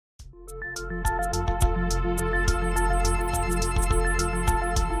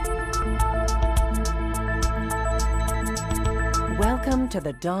Welcome to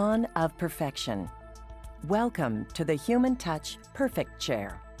the dawn of perfection. Welcome to the Human Touch Perfect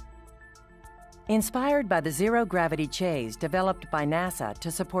Chair. Inspired by the zero-gravity chaise developed by NASA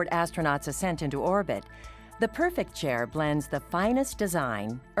to support astronauts' ascent into orbit, the Perfect Chair blends the finest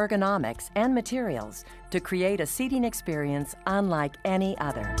design, ergonomics, and materials to create a seating experience unlike any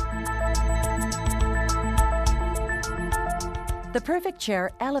other. The Perfect Chair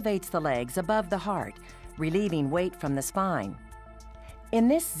elevates the legs above the heart, relieving weight from the spine. In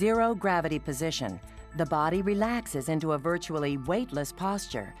this zero-gravity position, the body relaxes into a virtually weightless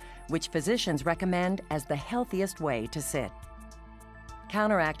posture, which physicians recommend as the healthiest way to sit.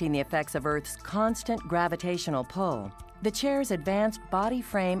 Counteracting the effects of Earth's constant gravitational pull, the chair's advanced body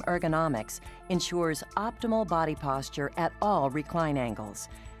frame ergonomics ensures optimal body posture at all recline angles.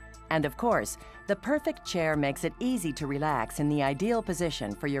 And of course, the Perfect Chair makes it easy to relax in the ideal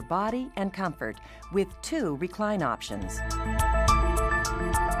position for your body and comfort with 2 recline options.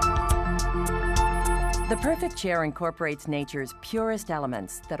 The Perfect Chair incorporates nature's purest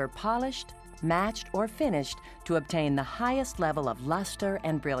elements that are polished, matched, or finished to obtain the highest level of luster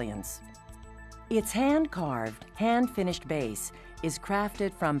and brilliance. Its hand-carved, hand-finished base is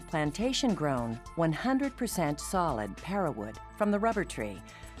crafted from plantation-grown, 100% solid parawood from the rubber tree,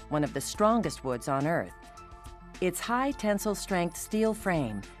 one of the strongest woods on Earth. Its high tensile strength steel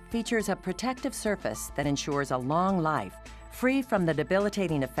frame features a protective surface that ensures a long life, free from the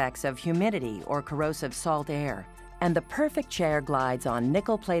debilitating effects of humidity or corrosive salt air. And the Perfect Chair glides on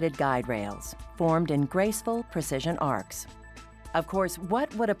nickel-plated guide rails, formed in graceful precision arcs. Of course,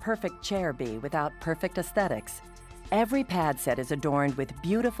 what would a perfect chair be without perfect aesthetics? Every pad set is adorned with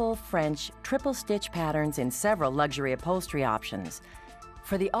beautiful French triple-stitch patterns in several luxury upholstery options.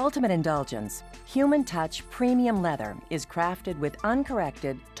 For the ultimate indulgence, Human Touch premium leather is crafted with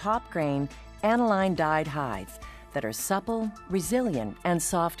uncorrected, top-grain, aniline dyed hides that are supple, resilient, and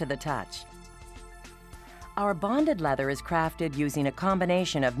soft to the touch. Our bonded leather is crafted using a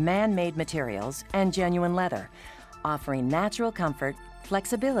combination of man-made materials and genuine leather, offering natural comfort,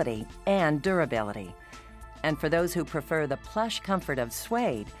 flexibility, and durability. And for those who prefer the plush comfort of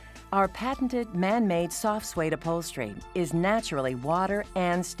suede, our patented man-made soft suede upholstery is naturally water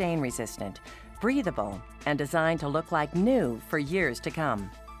and stain resistant, breathable, and designed to look like new for years to come.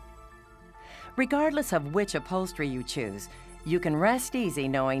 Regardless of which upholstery you choose, you can rest easy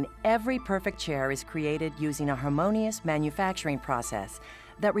knowing every Perfect Chair is created using a harmonious manufacturing process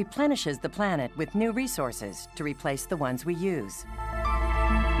that replenishes the planet with new resources to replace the ones we use.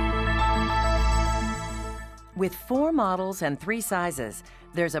 With 4 models and 3 sizes,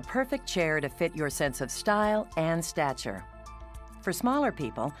 there's a Perfect Chair to fit your sense of style and stature. For smaller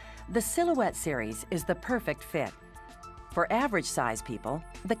people, the Silhouette series is the perfect fit. For average-sized people,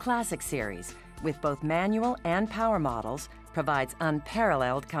 the Classic series, with both manual and power models, provides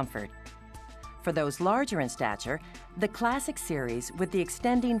unparalleled comfort. For those larger in stature, the Classic series with the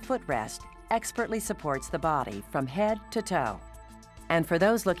extending footrest expertly supports the body from head to toe. And for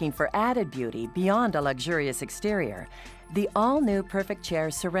those looking for added beauty beyond a luxurious exterior, the all-new Perfect Chair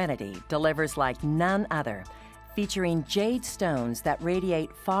Serenity delivers like none other, featuring jade stones that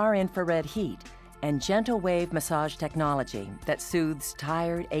radiate far-infrared heat and gentle wave massage technology that soothes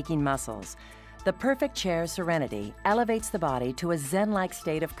tired, aching muscles. The Perfect Chair Serenity elevates the body to a zen-like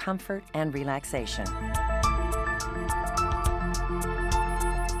state of comfort and relaxation.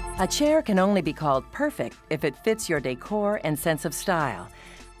 A chair can only be called perfect if it fits your decor and sense of style.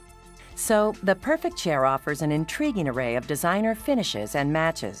 So, the Perfect Chair offers an intriguing array of designer finishes and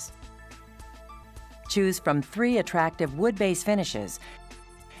matches. Choose from 3 attractive wood-based finishes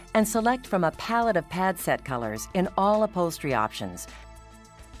and select from a palette of pad set colors in all upholstery options.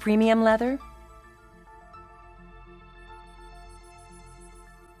 Premium leather,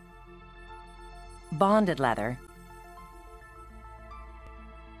 bonded leather,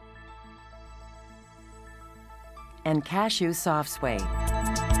 and cashew soft suede.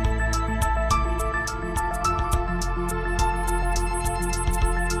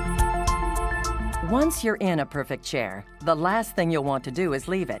 Once you're in a Perfect Chair, the last thing you'll want to do is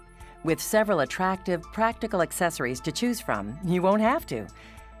leave it. With several attractive, practical accessories to choose from, you won't have to.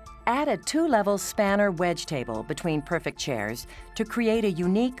 Add a 2-level spanner wedge table between Perfect Chairs to create a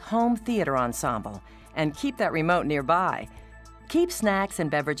unique home theater ensemble, and keep that remote nearby. Keep snacks and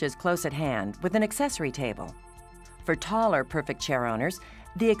beverages close at hand with an accessory table. For taller Perfect Chair owners,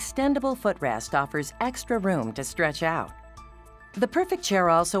 the extendable footrest offers extra room to stretch out. The Perfect Chair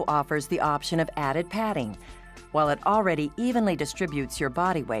also offers the option of added padding, While it already evenly distributes your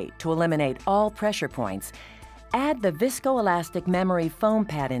body weight to eliminate all pressure points, add the viscoelastic memory foam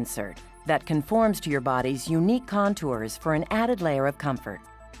pad insert that conforms to your body's unique contours for an added layer of comfort.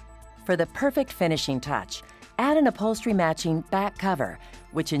 For the perfect finishing touch, add an upholstery-matching back cover,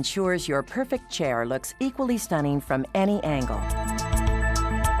 which ensures your perfect chair looks equally stunning from any angle.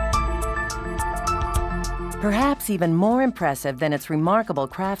 Perhaps even more impressive than its remarkable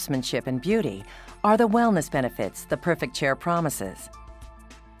craftsmanship and beauty are the wellness benefits the perfect chair promises.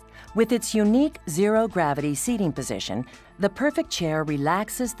 With its unique zero-gravity seating position, the perfect chair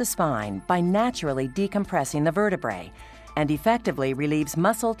relaxes the spine by naturally decompressing the vertebrae and effectively relieves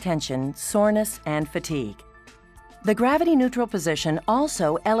muscle tension, soreness, and fatigue. The gravity-neutral position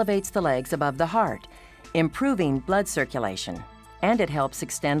also elevates the legs above the heart, improving blood circulation, and it helps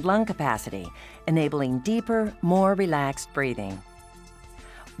extend lung capacity, enabling deeper, more relaxed breathing.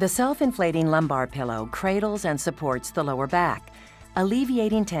 The self-inflating lumbar pillow cradles and supports the lower back,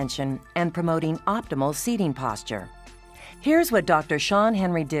 alleviating tension and promoting optimal seating posture. Here's what Dr. Sean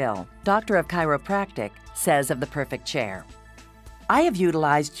Henry Dill, Doctor of Chiropractic, says of the perfect chair. I have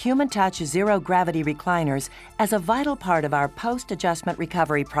utilized Human Touch zero-gravity recliners as a vital part of our post-adjustment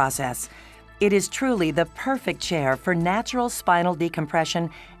recovery process. It is truly the perfect chair for natural spinal decompression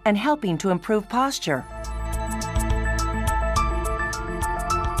and helping to improve posture.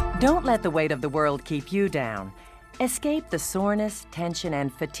 Don't let the weight of the world keep you down. Escape the soreness, tension,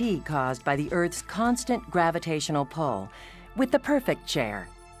 and fatigue caused by the Earth's constant gravitational pull with the perfect chair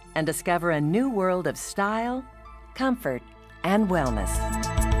and discover a new world of style, comfort, and wellness.